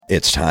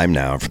It's time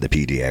now for the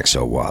PDX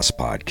OWASP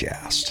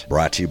podcast,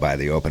 brought to you by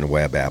the Open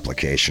Web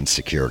Application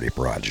Security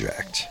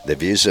Project. The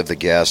views of the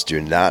guests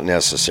do not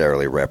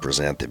necessarily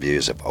represent the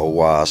views of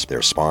OWASP,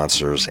 their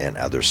sponsors, and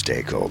other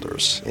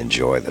stakeholders.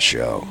 Enjoy the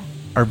show.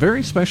 Our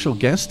very special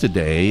guest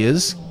today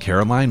is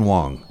Caroline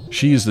Wong.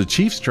 She is the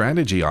Chief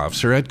Strategy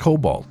Officer at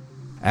Cobalt.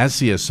 As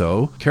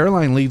CSO,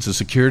 Caroline leads the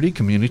security,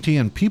 community,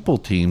 and people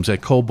teams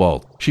at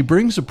Cobalt. She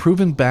brings a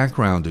proven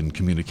background in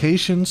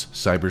communications,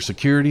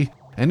 cybersecurity,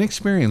 and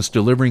experience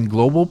delivering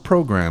global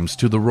programs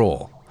to the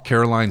role.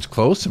 Caroline's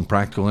close and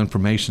practical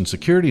information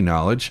security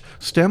knowledge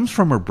stems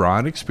from her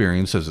broad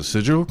experience as a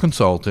Cigital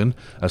consultant,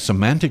 a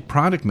Symantec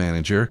product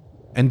manager,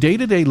 and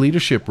day-to-day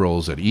leadership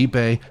roles at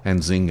eBay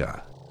and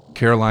Zynga.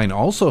 Caroline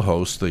also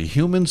hosts the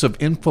Humans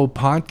of Info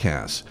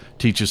podcast,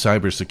 teaches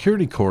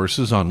cybersecurity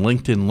courses on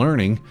LinkedIn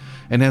Learning,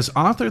 and has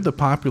authored the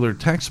popular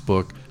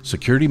textbook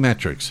Security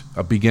Metrics,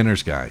 A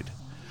Beginner's Guide.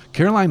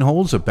 Caroline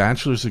holds a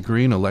bachelor's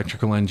degree in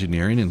electrical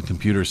engineering and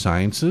computer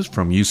sciences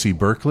from UC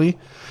Berkeley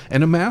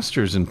and a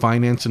master's in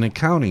finance and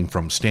accounting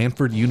from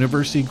Stanford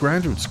University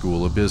Graduate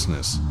School of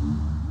Business.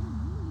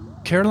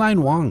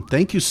 Caroline Wong,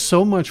 thank you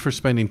so much for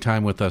spending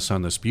time with us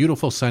on this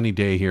beautiful sunny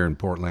day here in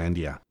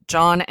Portlandia.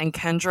 John and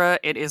Kendra,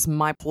 it is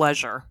my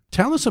pleasure.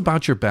 Tell us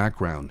about your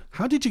background.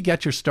 How did you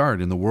get your start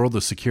in the world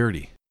of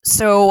security?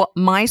 So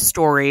my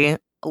story,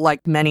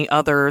 like many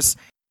others,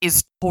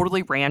 is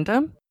totally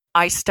random.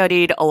 I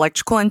studied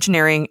electrical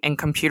engineering and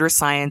computer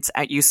science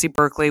at UC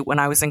Berkeley when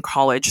I was in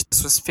college.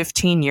 This was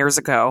 15 years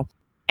ago.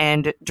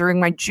 And during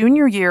my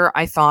junior year,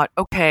 I thought,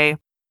 okay,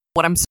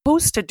 what I'm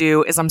supposed to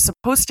do is I'm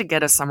supposed to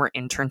get a summer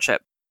internship.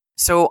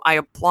 So I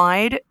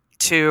applied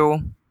to,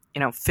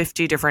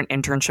 50 different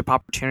internship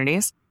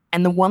opportunities.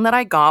 And the one that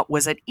I got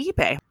was at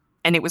eBay.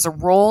 And it was a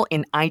role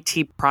in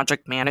IT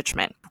project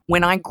management.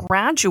 When I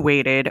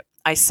graduated,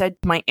 I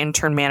said to my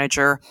intern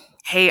manager,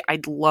 hey,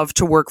 I'd love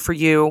to work for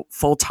you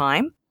full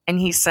time. And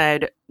he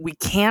said, we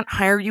can't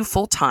hire you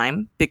full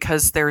time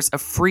because there's a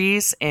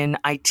freeze in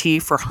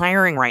IT for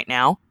hiring right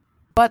now.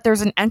 But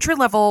there's an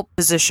entry-level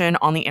position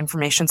on the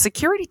information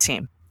security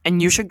team,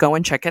 and you should go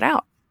and check it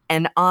out.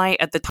 And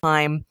at the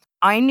time,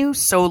 I knew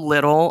so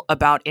little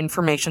about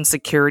information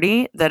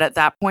security that at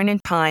that point in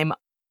time,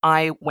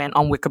 I went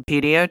on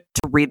Wikipedia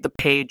to read the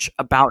page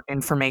about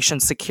information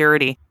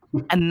security.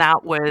 And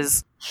that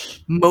was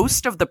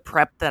most of the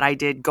prep that I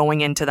did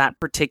going into that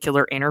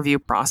particular interview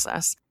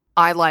process.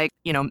 I, like,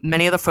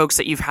 many of the folks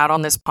that you've had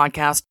on this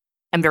podcast,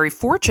 am very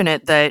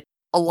fortunate that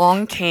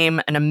along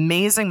came an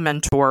amazing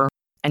mentor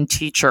and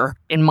teacher.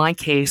 In my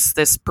case,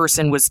 this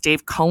person was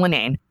Dave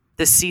Cullinane,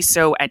 the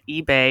CISO at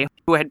eBay,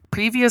 who had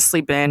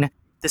previously been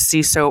the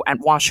CISO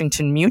at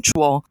Washington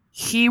Mutual.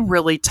 He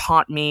really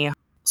taught me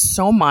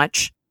so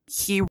much.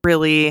 He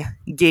really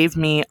gave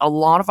me a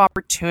lot of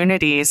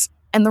opportunities,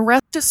 and the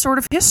rest is sort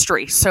of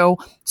history. So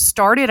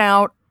started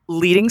out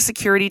leading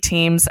security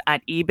teams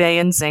at eBay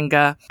and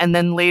Zynga, and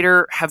then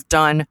later have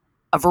done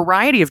a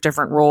variety of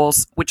different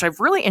roles, which I've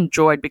really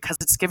enjoyed because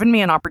it's given me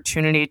an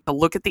opportunity to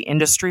look at the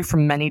industry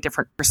from many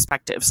different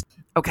perspectives.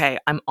 Okay,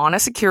 I'm on a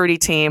security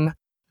team.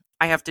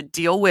 I have to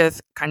deal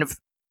with kind of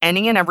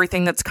any and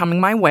everything that's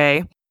coming my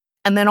way,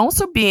 and then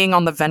also being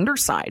on the vendor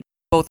side,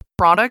 both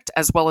product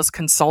as well as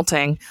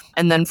consulting.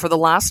 And then for the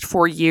last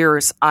 4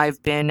 years,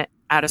 I've been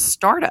at a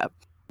startup,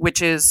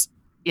 which is,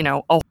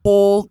 a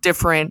whole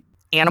different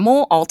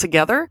animal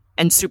altogether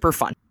and super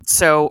fun.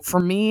 So for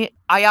me,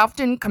 I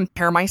often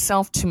compare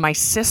myself to my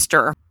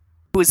sister,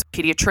 who is a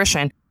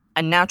pediatrician,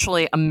 and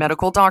naturally a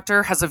medical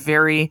doctor has a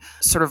very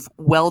sort of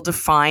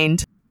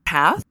well-defined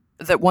path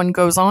that one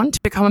goes on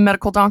to become a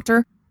medical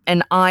doctor.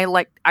 And I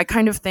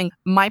kind of think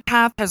my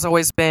path has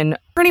always been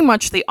pretty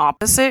much the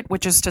opposite,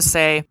 which is to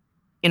say,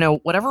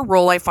 whatever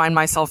role I find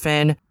myself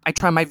in, I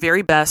try my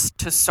very best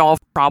to solve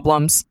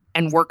problems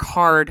and work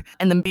hard.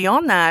 And then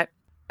beyond that,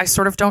 I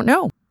sort of don't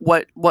know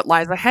what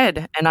lies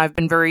ahead. And I've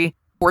been very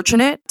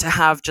fortunate to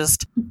have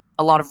just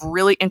a lot of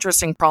really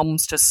interesting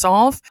problems to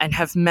solve and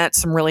have met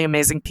some really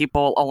amazing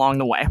people along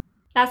the way.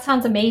 That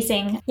sounds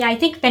amazing. Yeah, I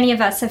think many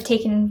of us have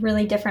taken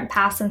really different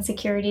paths in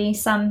security,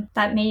 some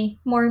that may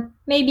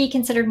be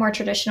considered more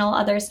traditional,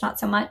 others not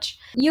so much.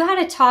 You had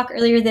a talk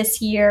earlier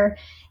this year.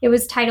 It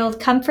was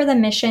titled, Come for the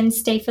Mission,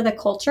 Stay for the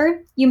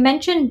Culture. You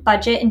mentioned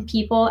budget and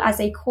people as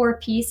a core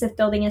piece of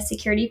building a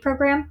security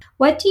program.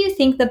 What do you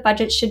think the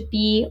budget should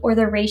be, or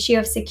the ratio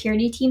of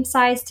security team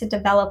size to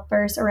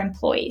developers or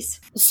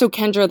employees? So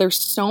Kendra, there's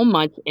so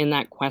much in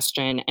that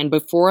question. And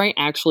before I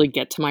actually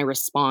get to my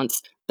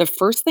response, the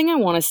first thing I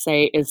want to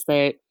say is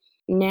that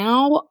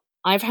now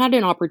I've had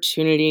an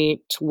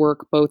opportunity to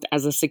work both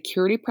as a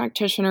security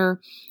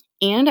practitioner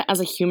and as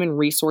a human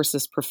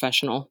resources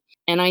professional.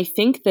 And I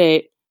think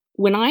that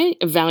when I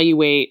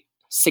evaluate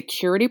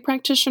security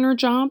practitioner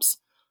jobs,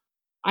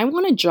 I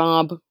want a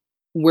job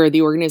where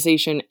the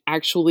organization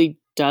actually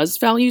does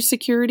value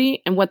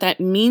security. And what that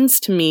means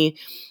to me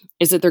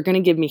is that they're going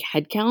to give me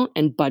headcount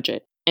and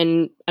budget.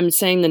 And I'm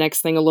saying the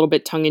next thing a little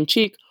bit tongue in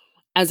cheek.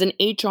 As an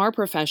HR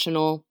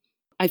professional,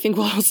 I think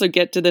we'll also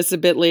get to this a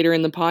bit later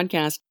in the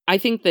podcast. I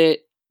think that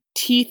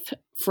teeth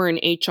for an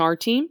HR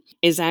team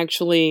is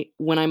actually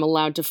when I'm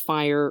allowed to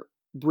fire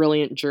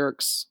brilliant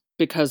jerks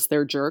because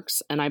they're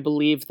jerks. And I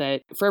believe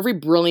that for every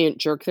brilliant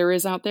jerk there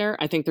is out there,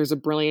 I think there's a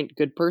brilliant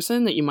good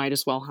person that you might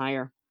as well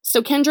hire.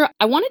 So Kendra,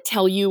 I want to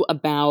tell you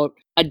about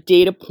a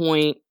data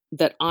point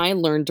that I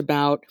learned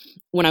about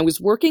when I was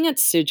working at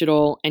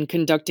Cigital and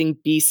conducting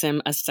BSIM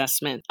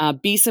assessment.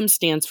 BSIM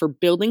stands for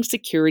Building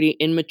Security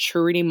in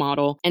Maturity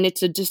Model, and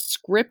it's a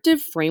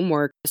descriptive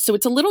framework. So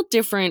it's a little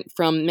different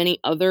from many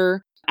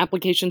other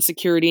application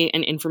security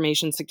and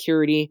information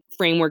security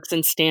frameworks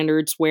and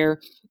standards where,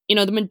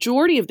 the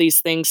majority of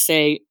these things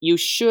say you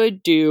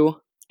should do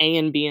A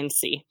and B and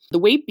C. The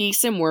way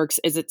BSIM works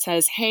is it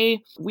says,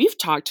 hey, we've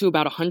talked to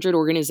about 100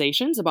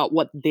 organizations about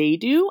what they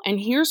do, and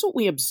here's what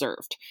we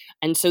observed.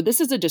 And so this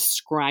is a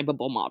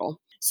describable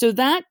model. So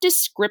that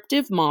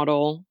descriptive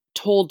model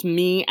told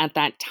me at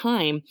that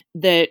time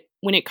that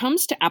when it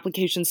comes to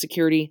application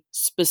security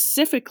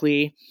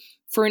specifically,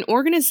 for an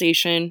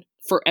organization,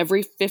 for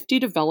every 50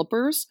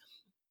 developers,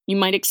 you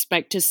might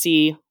expect to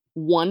see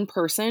one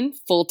person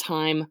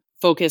full-time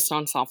focused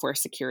on software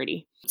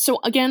security. So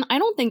again, I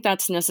don't think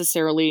that's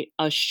necessarily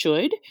a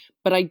should,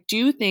 but I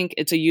do think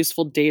it's a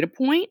useful data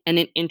point and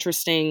an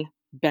interesting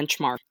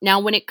benchmark.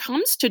 Now, when it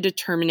comes to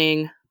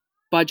determining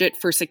budget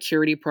for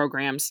security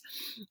programs,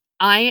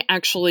 I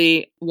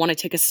actually want to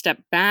take a step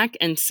back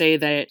and say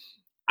that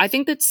I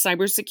think that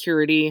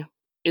cybersecurity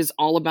is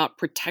all about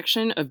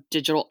protection of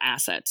digital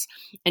assets.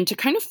 And to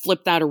kind of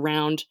flip that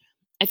around,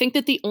 I think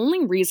that the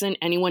only reason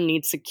anyone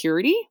needs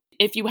security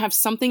if you have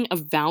something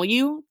of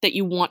value that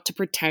you want to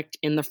protect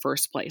in the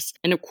first place.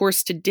 And of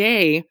course,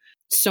 today,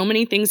 so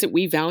many things that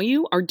we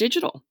value are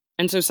digital.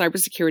 And so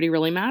cybersecurity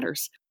really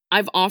matters.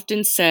 I've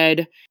often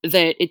said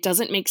that it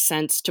doesn't make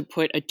sense to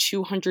put a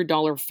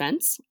 $200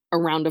 fence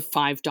around a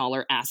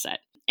 $5 asset.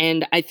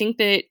 And I think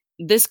that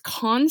this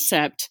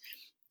concept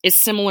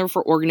is similar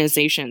for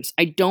organizations.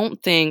 I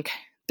don't think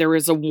there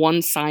is a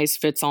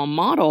one-size-fits-all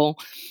model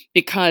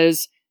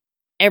because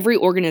every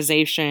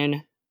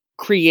organization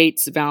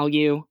creates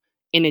value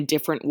in a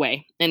different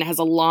way and it has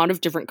a lot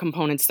of different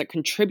components that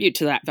contribute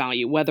to that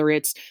value, whether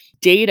it's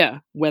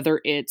data,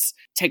 whether it's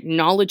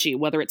technology,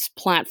 whether it's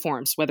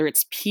platforms, whether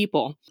it's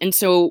people. And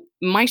so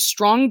my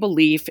strong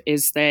belief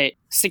is that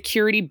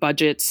security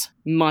budgets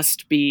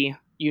must be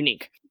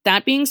unique.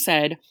 That being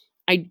said,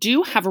 I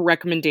do have a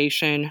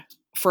recommendation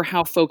for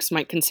how folks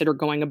might consider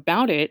going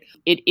about it.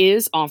 It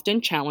is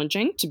often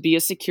challenging to be a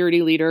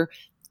security leader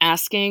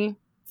asking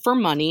for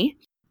money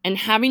and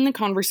having the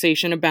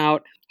conversation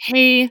about,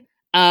 hey,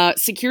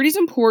 security is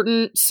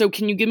important, so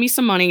can you give me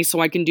some money so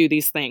I can do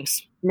these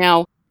things?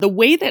 Now, the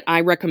way that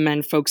I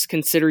recommend folks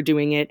consider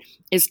doing it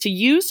is to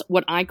use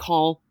what I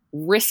call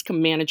risk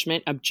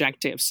management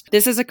objectives.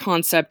 This is a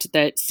concept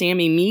that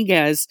Sammy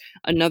Miguez,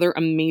 another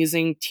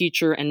amazing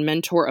teacher and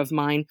mentor of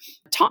mine,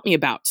 taught me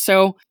about.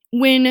 So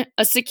when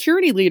a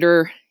security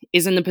leader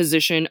is in the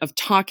position of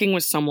talking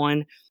with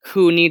someone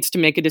who needs to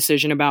make a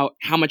decision about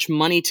how much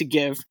money to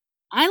give,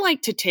 I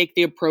like to take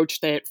the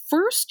approach that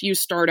first you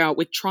start out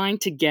with trying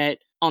to get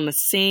on the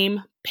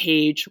same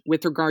page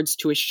with regards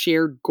to a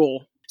shared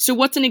goal. So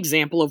what's an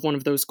example of one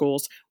of those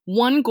goals?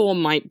 One goal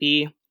might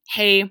be,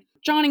 hey,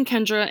 John and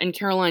Kendra and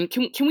Caroline,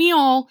 can we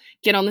all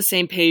get on the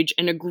same page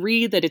and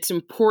agree that it's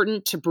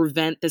important to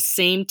prevent the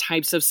same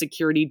types of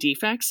security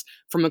defects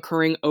from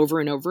occurring over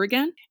and over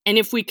again? And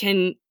if we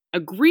can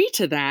agree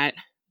to that,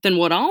 then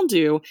what I'll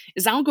do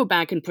is I'll go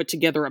back and put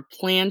together a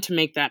plan to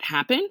make that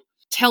happen,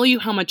 tell you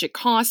how much it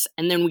costs,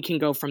 and then we can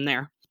go from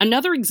there.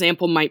 Another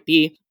example might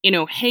be,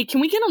 hey,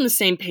 can we get on the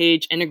same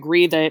page and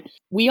agree that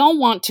we all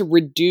want to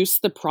reduce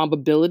the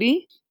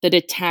probability that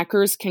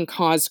attackers can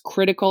cause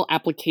critical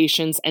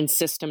applications and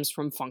systems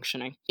from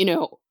functioning?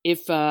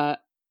 If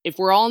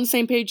we're all on the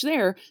same page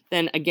there,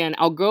 then again,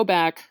 I'll go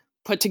back,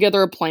 put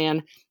together a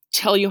plan,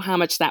 tell you how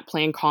much that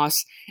plan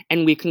costs,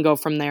 and we can go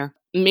from there.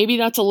 Maybe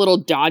that's a little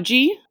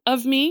dodgy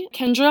of me,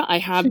 Kendra. I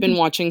have been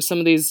watching some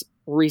of these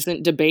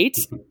recent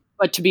debates.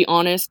 But to be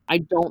honest, I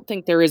don't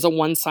think there is a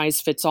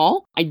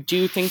one-size-fits-all. I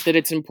do think that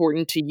it's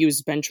important to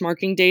use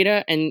benchmarking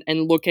data and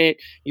look at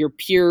your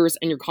peers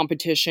and your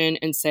competition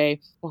and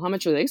say, well, how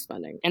much are they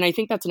spending? And I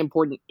think that's an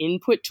important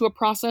input to a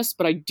process.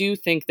 But I do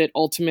think that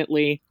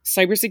ultimately,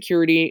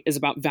 cybersecurity is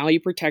about value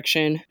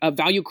protection,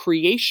 value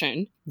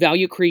creation.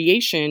 Value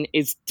creation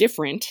is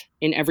different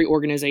in every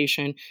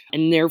organization,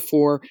 and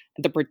therefore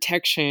the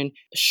protection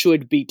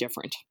should be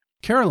different.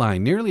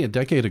 Caroline, nearly a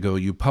decade ago,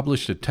 you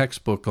published a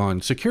textbook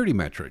on security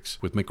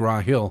metrics with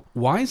McGraw-Hill.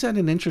 Why is that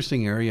an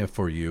interesting area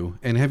for you?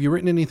 And have you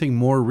written anything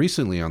more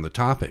recently on the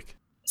topic?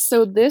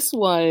 So this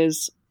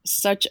was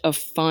such a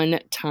fun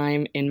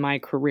time in my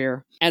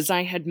career. As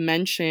I had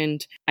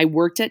mentioned, I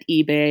worked at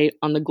eBay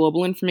on the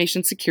global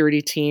information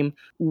security team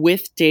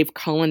with Dave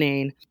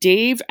Cullinane.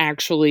 Dave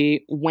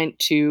actually went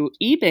to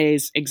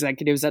eBay's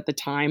executives at the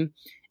time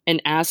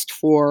and asked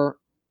for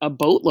a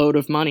boatload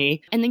of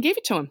money, and they gave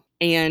it to him.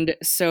 And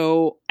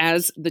so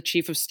as the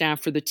chief of staff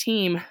for the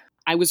team,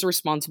 I was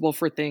responsible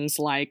for things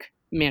like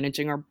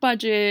managing our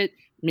budget,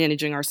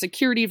 managing our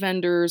security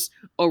vendors,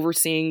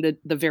 overseeing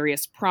the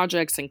various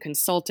projects and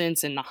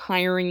consultants and the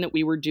hiring that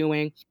we were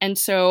doing. And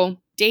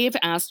so Dave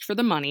asked for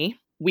the money.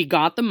 We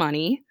got the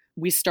money.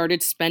 We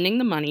started spending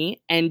the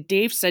money. And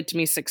Dave said to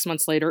me 6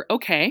 months later,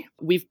 okay,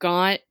 we've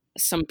got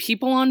some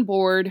people on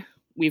board.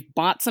 We've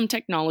bought some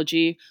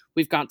technology.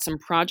 We've got some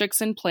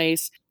projects in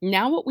place.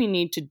 Now what we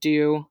need to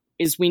do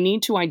is we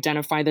need to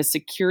identify the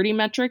security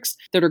metrics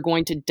that are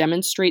going to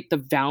demonstrate the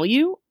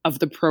value of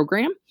the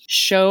program,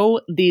 show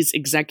these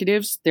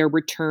executives their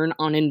return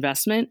on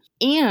investment,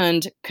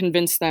 and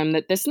convince them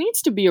that this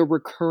needs to be a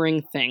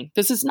recurring thing.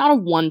 This is not a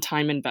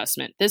one-time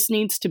investment. This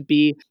needs to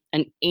be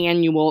an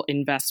annual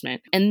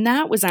investment. And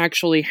that was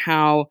actually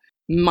how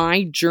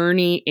my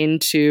journey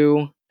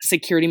into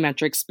security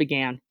metrics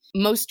began.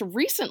 Most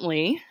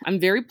recently, I'm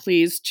very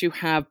pleased to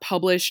have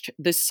published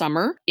this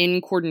summer in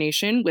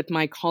coordination with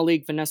my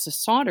colleague Vanessa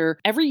Sauter.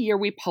 Every year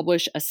we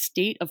publish a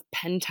State of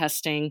Pen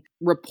Testing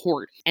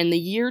report. And the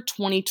year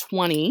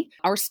 2020,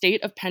 our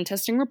State of Pen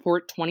Testing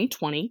report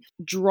 2020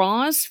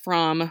 draws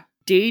from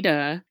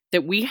data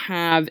that we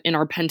have in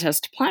our pen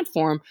test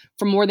platform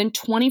for more than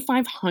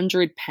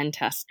 2,500 pen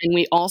tests. And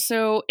we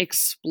also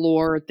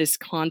explore this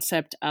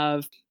concept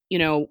of,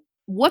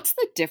 what's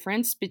the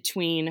difference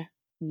between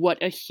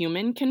what a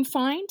human can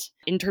find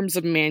in terms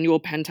of manual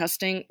pen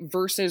testing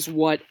versus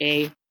what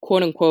a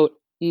quote unquote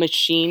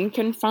machine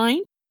can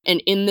find.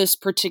 And in this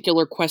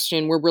particular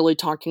question, we're really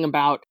talking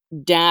about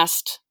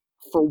DAST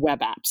for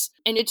web apps.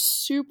 And it's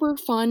super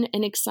fun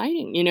and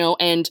exciting,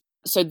 and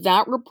so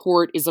that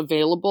report is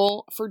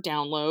available for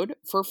download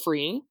for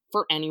free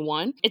for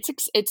anyone.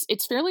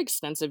 It's fairly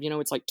extensive,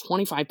 it's like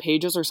 25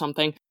 pages or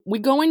something. We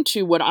go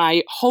into what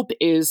I hope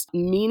is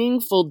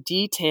meaningful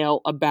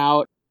detail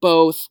about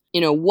both,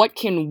 what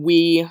can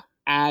we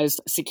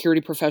as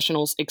security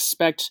professionals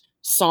expect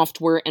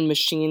software and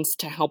machines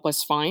to help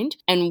us find,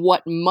 and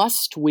what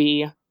must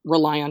we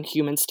rely on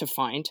humans to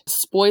find.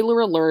 Spoiler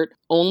alert,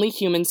 only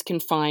humans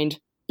can find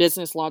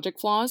business logic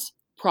flaws,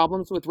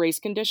 problems with race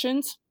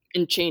conditions,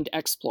 and chained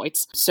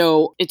exploits.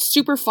 So it's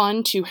super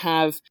fun to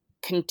have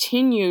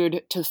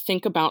continued to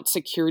think about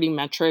security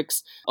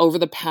metrics over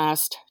the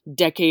past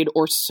decade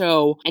or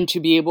so, and to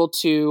be able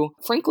to,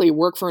 frankly,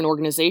 work for an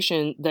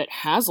organization that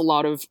has a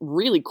lot of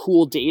really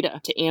cool data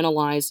to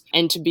analyze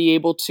and to be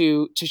able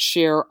to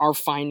share our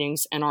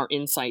findings and our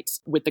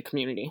insights with the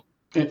community.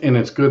 And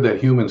it's good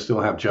that humans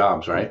still have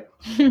jobs, right?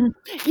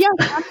 Yes,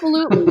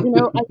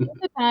 absolutely. I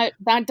think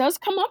that does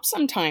come up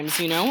sometimes,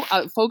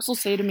 folks will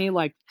say to me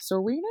like, so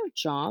are we going to have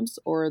jobs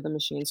or are the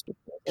machines going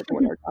to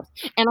take our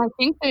jobs? And I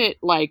think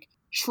that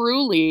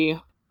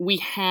truly we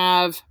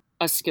have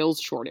a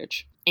skills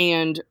shortage,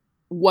 and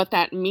what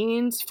that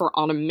means for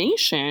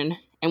automation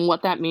and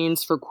what that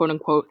means for quote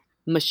unquote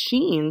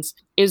machines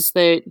is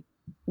that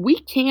we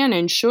can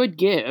and should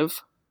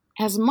give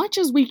as much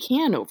as we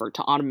can over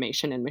to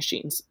automation and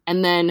machines,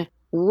 and then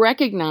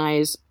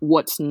recognize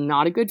what's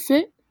not a good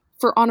fit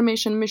for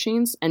automation and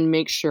machines and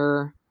make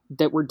sure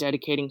that we're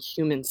dedicating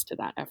humans to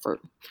that effort.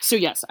 So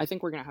yes, I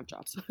think we're going to have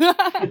jobs.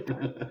 That's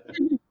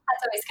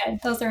always good.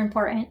 Those are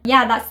important.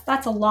 Yeah,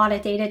 that's a lot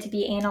of data to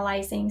be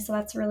analyzing. So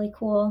that's really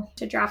cool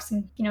to draft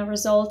some,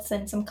 results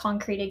and some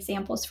concrete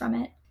examples from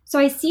it. So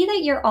I see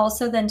that you're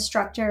also the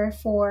instructor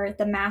for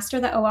the Master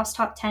the OWASP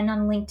Top 10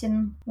 on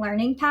LinkedIn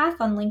Learning Path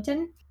on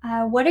LinkedIn.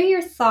 What are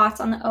your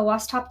thoughts on the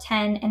OWASP Top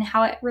 10 and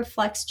how it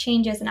reflects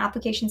changes in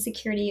application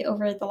security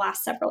over the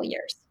last several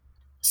years?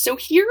 So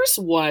here's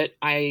what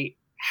I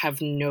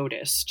have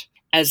noticed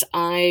as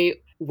I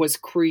was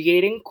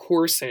creating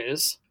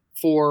courses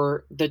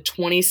for the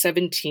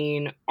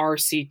 2017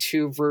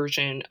 RC2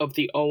 version of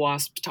the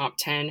OWASP Top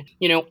 10.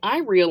 I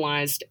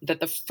realized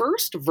that the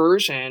first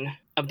version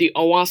of the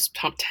OWASP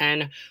Top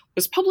 10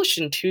 was published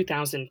in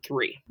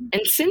 2003.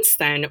 And since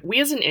then,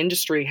 we as an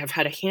industry have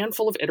had a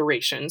handful of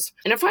iterations.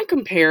 And if I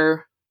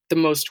compare the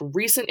most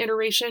recent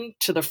iteration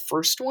to the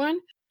first one,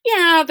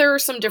 yeah, there are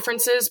some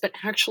differences, but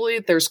actually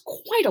there's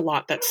quite a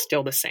lot that's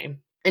still the same.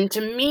 And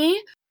to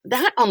me,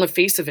 that on the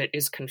face of it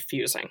is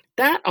confusing.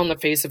 That on the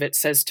face of it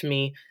says to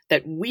me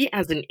that we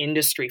as an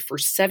industry for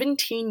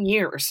 17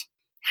 years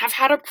have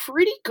had a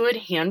pretty good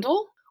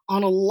handle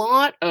on a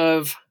lot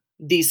of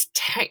these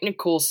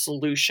technical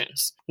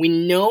solutions. We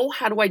know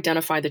how to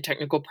identify the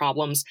technical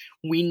problems.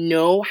 We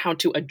know how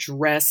to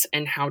address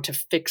and how to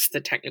fix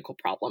the technical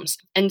problems.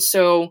 And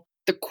so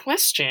the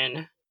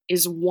question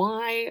is,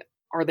 why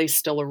are they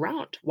still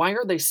around? Why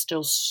are they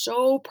still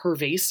so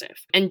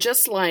pervasive? And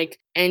just like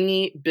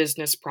any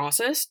business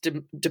process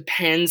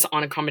depends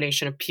on a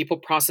combination of people,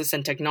 process,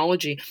 and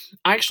technology,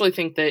 I actually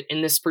think that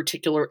in this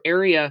particular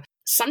area,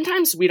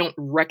 sometimes we don't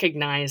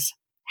recognize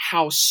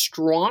how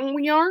strong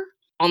we are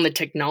on the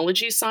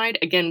technology side.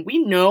 Again, we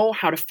know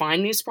how to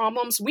find these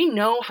problems. We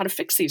know how to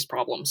fix these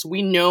problems.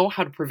 We know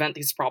how to prevent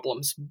these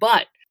problems.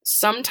 But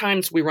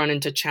sometimes we run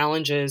into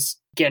challenges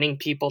getting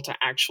people to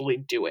actually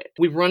do it.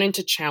 We run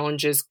into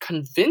challenges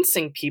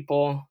convincing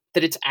people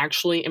that it's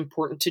actually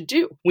important to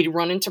do. We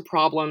run into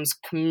problems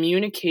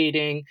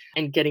communicating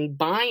and getting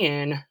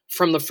buy-in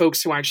from the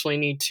folks who actually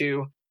need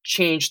to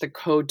change the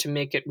code to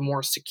make it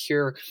more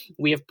secure.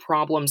 We have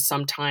problems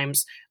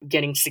sometimes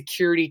getting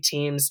security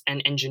teams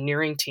and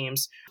engineering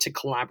teams to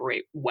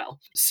collaborate well.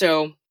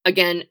 So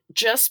again,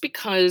 just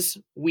because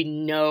we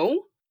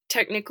know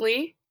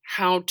technically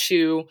how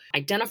to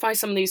identify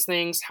some of these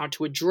things, how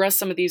to address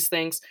some of these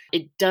things,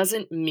 it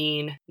doesn't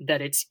mean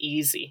that it's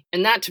easy.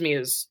 And that to me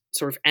is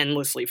sort of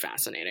endlessly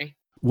fascinating.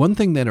 One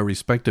thing that I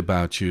respect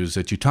about you is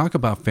that you talk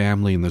about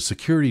family in the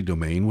security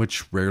domain,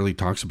 which rarely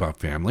talks about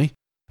family.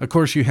 Of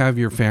course, you have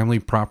your family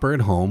proper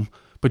at home,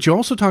 but you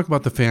also talk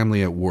about the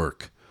family at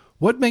work.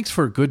 What makes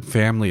for a good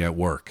family at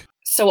work?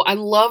 So I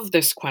love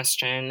this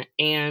question.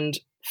 And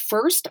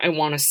first, I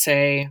want to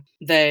say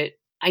that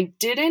I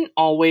didn't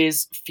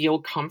always feel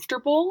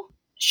comfortable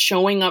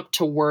showing up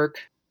to work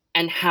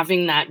and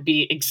having that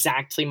be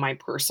exactly my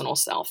personal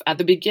self. At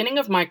the beginning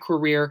of my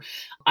career,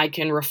 I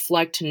can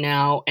reflect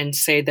now and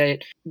say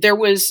that there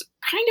was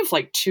kind of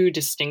like two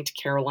distinct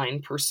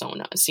Caroline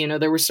personas. You know,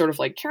 there was sort of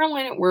like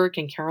Caroline at work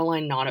and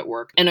Caroline not at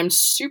work. And I'm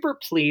super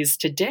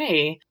pleased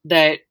today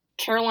that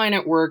Caroline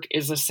at work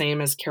is the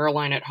same as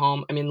Caroline at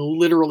home. I mean,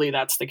 literally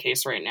that's the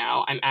case right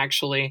now. I'm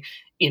actually,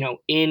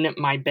 in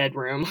my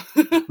bedroom,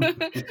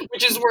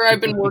 which is where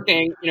I've been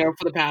working,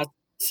 for the past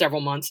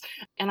several months.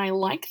 And I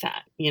like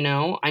that,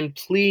 I'm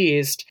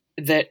pleased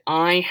that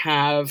I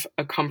have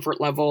a comfort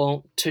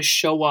level to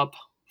show up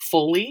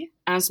fully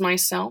as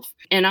myself.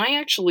 And I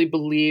actually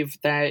believe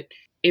that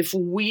if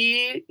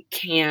we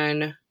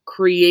can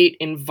create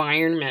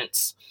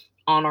environments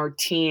on our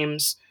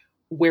teams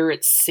where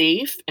it's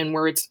safe and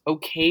where it's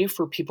okay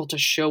for people to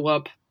show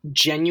up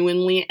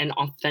genuinely and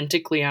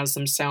authentically as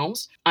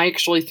themselves, I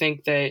actually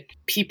think that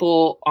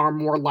people are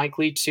more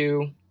likely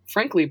to,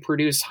 frankly,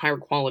 produce higher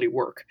quality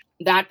work.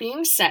 That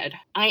being said,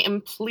 I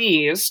am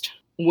pleased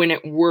when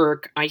at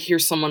work I hear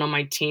someone on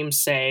my team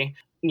say,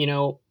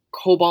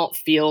 Cobalt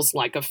feels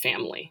like a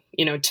family.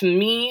 To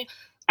me,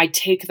 I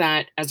take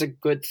that as a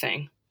good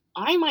thing.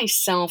 I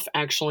myself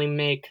actually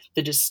make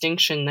the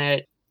distinction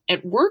that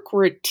at work,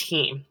 we're a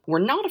team. We're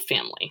not a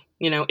family.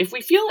 If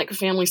we feel like a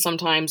family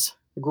sometimes,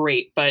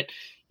 great. But,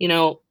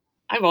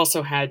 I've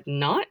also had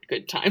not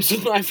good times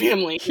with my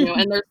family,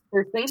 and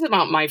there's things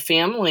about my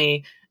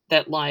family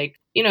that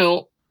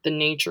the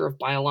nature of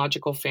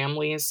biological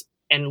families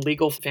and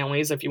legal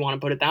families, if you want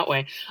to put it that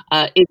way,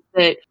 is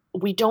that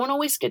we don't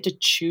always get to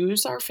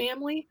choose our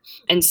family.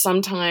 And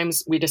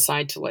sometimes we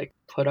decide to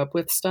put up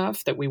with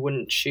stuff that we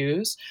wouldn't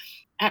choose.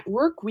 At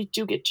work, we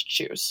do get to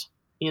choose.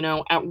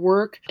 At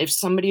work, if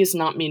somebody is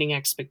not meeting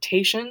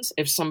expectations,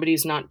 if somebody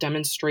is not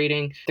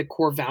demonstrating the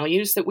core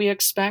values that we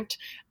expect,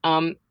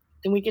 then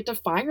we get to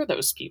fire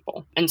those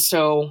people. And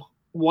so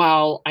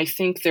while I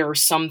think there are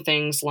some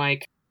things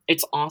like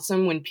it's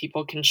awesome when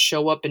people can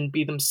show up and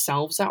be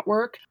themselves at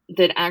work,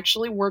 that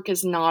actually work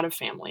is not a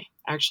family.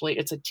 Actually,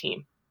 it's a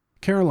team.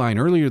 Caroline,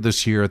 earlier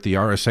this year at the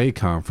RSA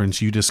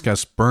conference, you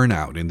discussed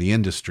burnout in the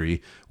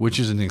industry, which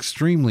is an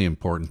extremely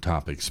important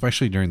topic,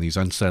 especially during these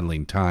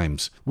unsettling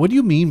times. What do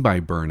you mean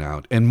by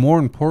burnout? And more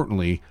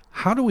importantly,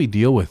 how do we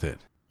deal with it?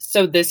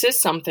 So this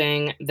is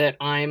something that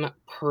I'm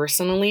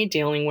personally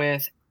dealing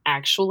with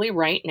actually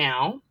right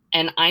now,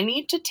 and I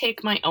need to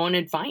take my own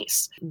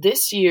advice.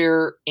 This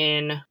year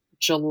in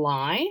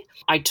July,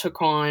 I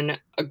took on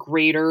a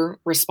greater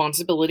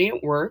responsibility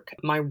at work.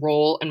 My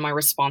role and my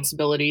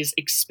responsibilities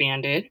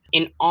expanded.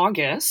 In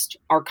August,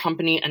 our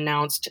company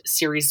announced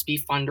Series B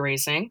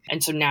fundraising.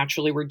 And so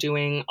naturally, we're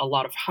doing a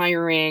lot of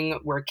hiring.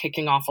 We're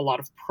kicking off a lot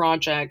of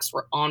projects.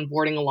 We're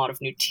onboarding a lot of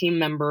new team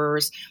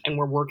members, and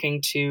we're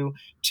working to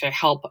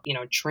help,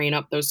 train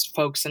up those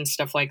folks and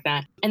stuff like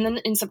that. And then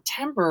in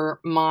September,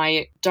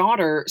 my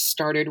daughter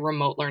started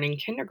remote learning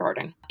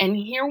kindergarten. And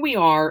here we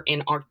are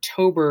in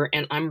October,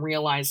 and I'm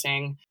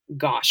realizing,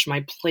 gosh,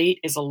 my plate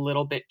is a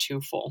little bit too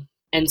full.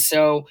 And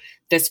so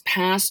this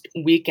past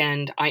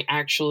weekend, I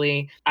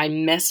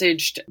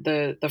messaged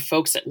the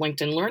folks at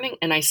LinkedIn Learning,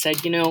 and I said,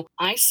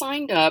 I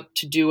signed up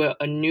to do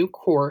a new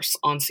course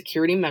on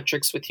security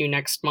metrics with you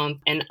next month,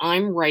 and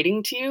I'm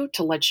writing to you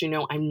to let you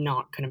know I'm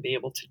not going to be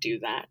able to do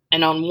that.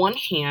 And on one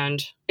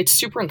hand, it's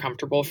super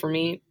uncomfortable for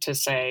me to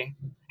say,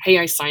 hey,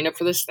 I signed up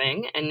for this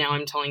thing, and now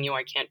I'm telling you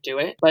I can't do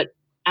it. But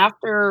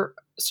after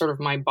sort of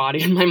my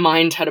body and my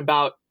mind had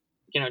about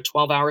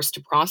 12 hours to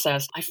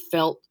process, I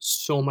felt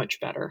so much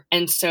better.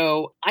 And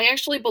so I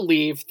actually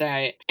believe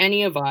that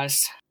any of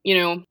us,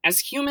 as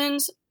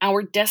humans,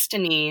 our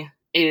destiny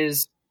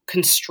is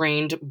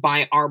constrained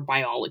by our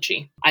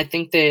biology. I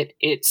think that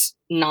it's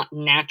not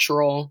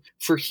natural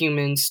for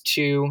humans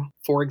to,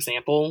 for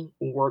example,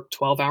 work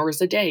 12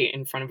 hours a day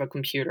in front of a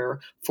computer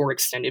for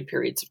extended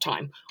periods of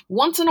time.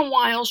 Once in a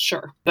while,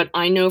 sure. But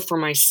I know for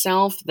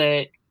myself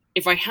that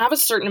if I have a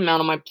certain amount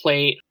on my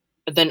plate,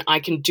 then I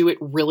can do it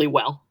really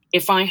well.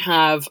 If I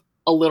have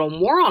a little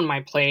more on my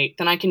plate,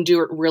 then I can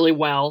do it really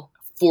well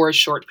for a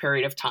short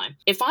period of time.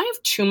 If I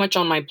have too much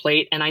on my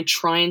plate and I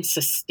try and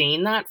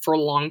sustain that for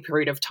a long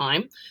period of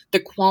time, the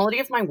quality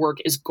of my work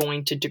is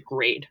going to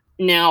degrade.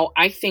 Now,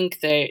 I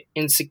think that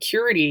in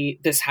security,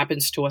 this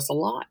happens to us a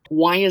lot.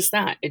 Why is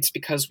that? It's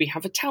because we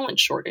have a talent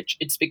shortage.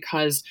 It's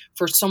because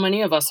for so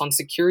many of us on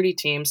security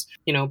teams,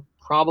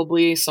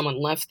 probably someone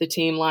left the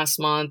team last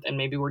month and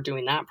maybe we're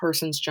doing that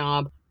person's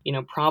job.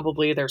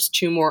 Probably there's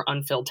 2 more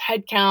unfilled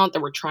headcount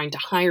that we're trying to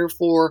hire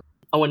for.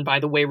 Oh, and by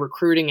the way,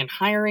 recruiting and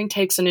hiring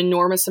takes an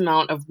enormous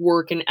amount of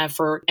work and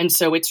effort. And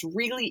so it's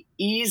really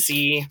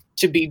easy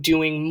to be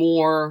doing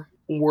more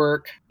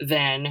work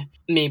than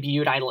maybe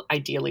you'd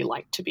ideally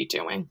like to be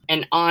doing.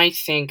 And I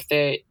think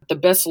that the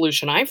best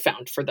solution I've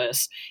found for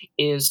this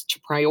is to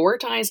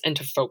prioritize and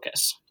to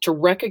focus, to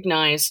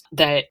recognize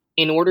that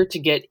in order to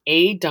get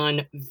A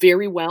done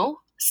very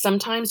well,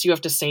 sometimes you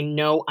have to say,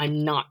 no,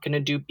 I'm not going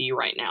to do B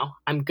right now.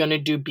 I'm going to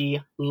do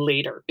B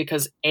later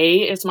because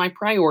A is my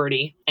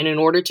priority. And in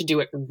order to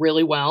do it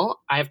really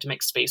well, I have to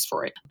make space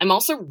for it. I'm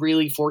also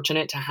really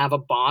fortunate to have a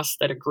boss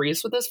that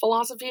agrees with this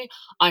philosophy.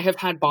 I have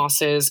had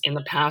bosses in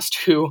the past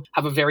who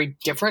have a very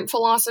different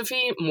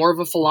philosophy, more of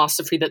a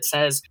philosophy that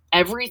says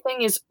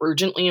everything is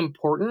urgently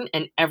important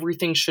and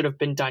everything should have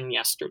been done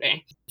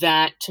yesterday.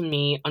 That, to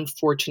me,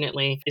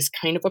 unfortunately, is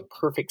kind of a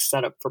perfect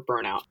setup for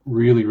burnout.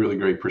 Really, really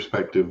great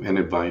perspective and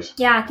advice.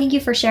 Yeah, thank you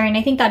for sharing.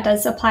 I think that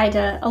does apply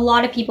to a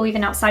lot of people,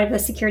 even outside of the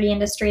security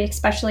industry,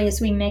 especially as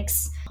we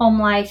mix home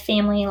life,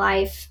 family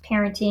life,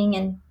 parenting,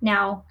 and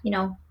now,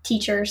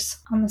 teachers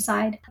on the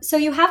side. So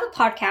you have a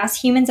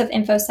podcast, Humans of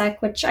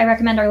InfoSec, which I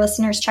recommend our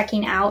listeners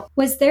checking out.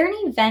 Was there an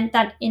event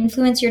that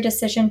influenced your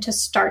decision to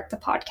start the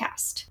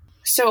podcast?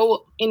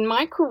 So in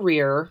my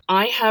career,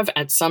 I have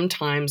at some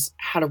times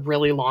had a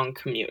really long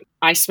commute.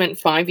 I spent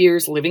 5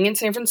 years living in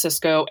San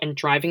Francisco and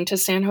driving to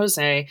San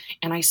Jose,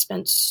 and I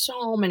spent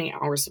so many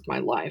hours of my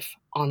life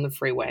on the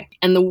freeway.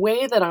 And the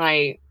way that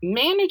I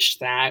managed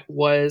that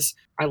was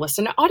I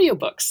listen to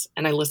audiobooks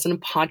and I listen to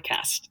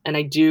podcasts and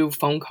I do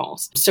phone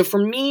calls. So for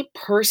me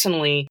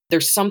personally,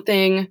 there's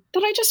something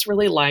that I just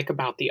really like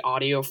about the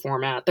audio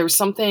format. There's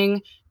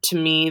something to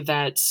me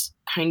that's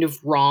kind of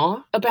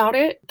raw about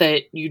it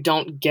that you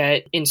don't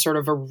get in sort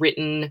of a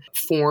written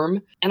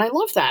form. And I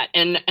love that.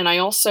 And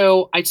I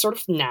sort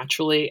of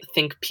naturally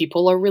think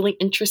people are really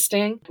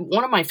interesting.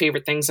 One of my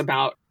favorite things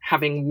about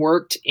having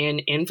worked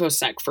in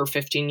InfoSec for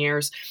 15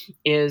 years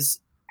is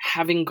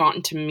having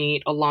gotten to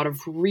meet a lot of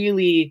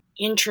really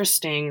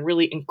interesting,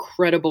 really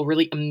incredible,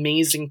 really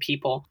amazing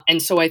people.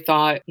 And so I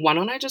thought, why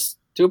don't I just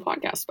do a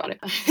podcast about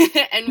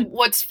it? And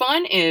what's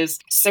fun is,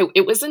 so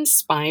it was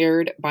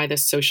inspired by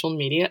this social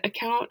media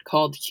account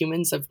called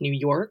Humans of New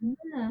York.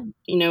 Yeah.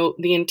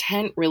 The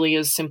intent really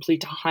is simply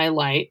to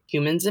highlight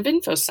humans of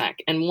InfoSec.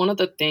 And one of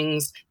the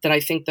things that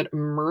I think that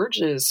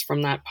emerges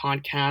from that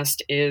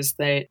podcast is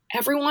that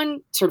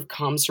everyone sort of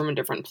comes from a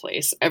different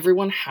place.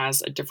 Everyone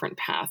has a different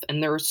path.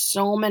 And there are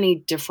so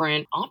many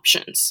different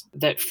options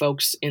that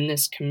folks in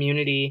this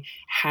community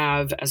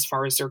have as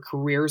far as their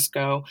careers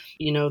go.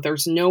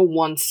 There's no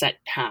one set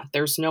path.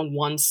 There's no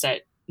one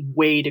set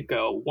way to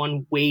go,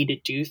 one way to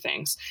do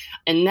things.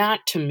 And that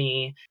to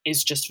me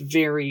is just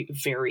very,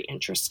 very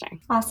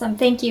interesting. Awesome.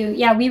 Thank you.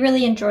 Yeah, we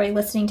really enjoy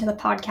listening to the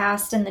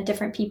podcast and the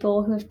different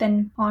people who have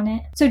been on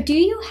it. So do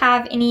you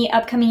have any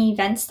upcoming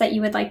events that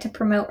you would like to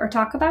promote or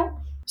talk about?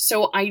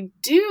 So I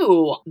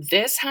do.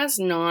 This has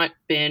not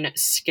been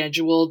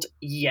scheduled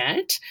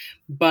yet,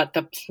 but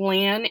the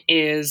plan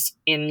is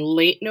in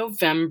late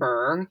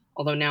November,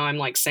 although now I'm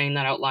saying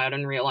that out loud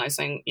and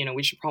realizing,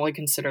 we should probably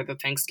consider the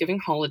Thanksgiving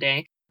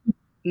holiday.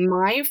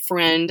 My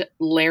friend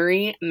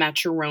Larry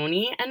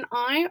Maccheroni and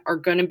I are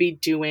going to be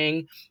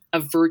doing a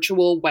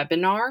virtual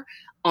webinar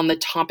on the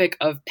topic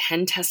of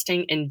pen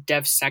testing and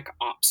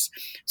DevSecOps.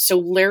 So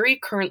Larry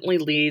currently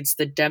leads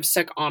the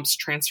DevSecOps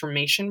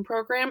transformation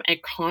program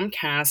at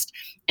Comcast,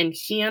 and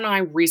he and I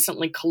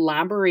recently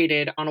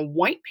collaborated on a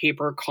white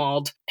paper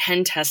called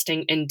Pen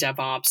Testing and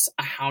DevOps,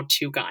 a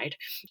How-To Guide.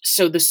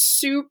 So the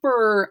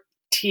super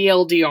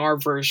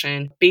TLDR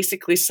version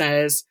basically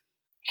says,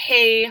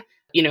 hey,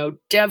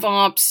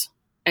 DevOps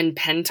and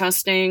pen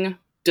testing,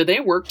 do they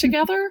work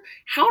together?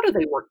 How do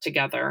they work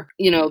together?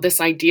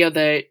 This idea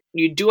that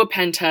you do a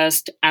pen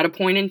test at a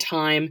point in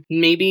time,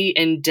 maybe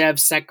in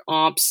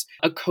DevSecOps,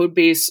 a code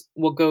base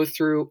will go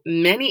through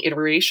many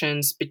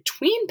iterations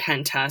between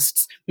pen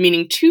tests,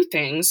 meaning two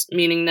things,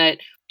 meaning that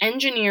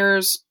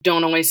engineers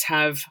don't always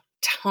have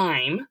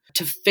time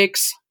to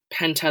fix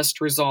pen test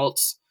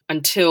results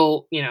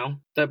until,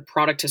 the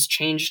product has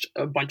changed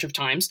a bunch of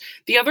times.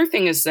 The other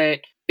thing is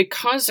that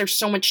because there's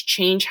so much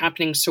change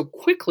happening so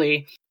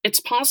quickly, it's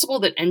possible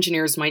that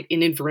engineers might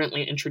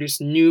inadvertently introduce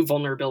new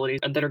vulnerabilities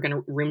that are going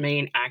to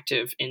remain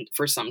active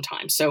for some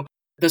time. So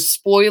the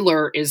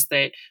spoiler is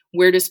that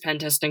where does pen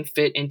testing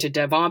fit into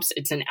DevOps?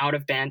 It's an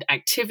out-of-band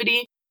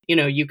activity.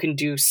 You can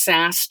do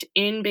SAST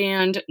in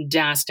band,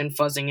 DAST and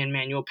fuzzing and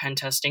manual pen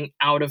testing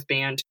out of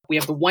band. We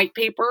have the white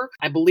paper.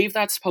 I believe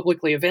that's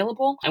publicly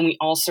available. And we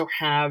also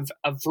have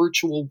a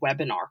virtual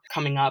webinar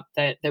coming up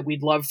that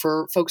we'd love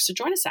for folks to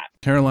join us at.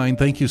 Caroline,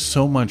 thank you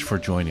so much for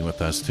joining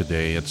with us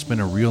today. It's been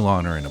a real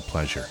honor and a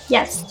pleasure.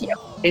 Yes, thank you.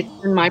 It's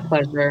been my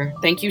pleasure.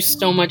 Thank you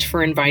so much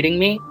for inviting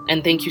me.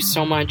 And thank you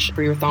so much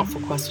for your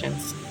thoughtful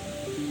questions.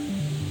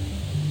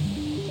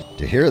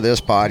 To hear this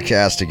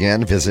podcast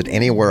again, visit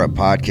anywhere a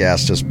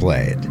podcast is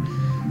played.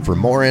 For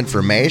more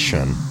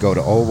information, go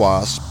to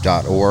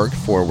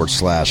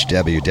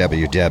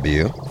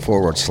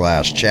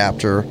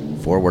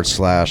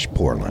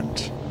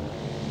owasp.org/www/chapter/Portland.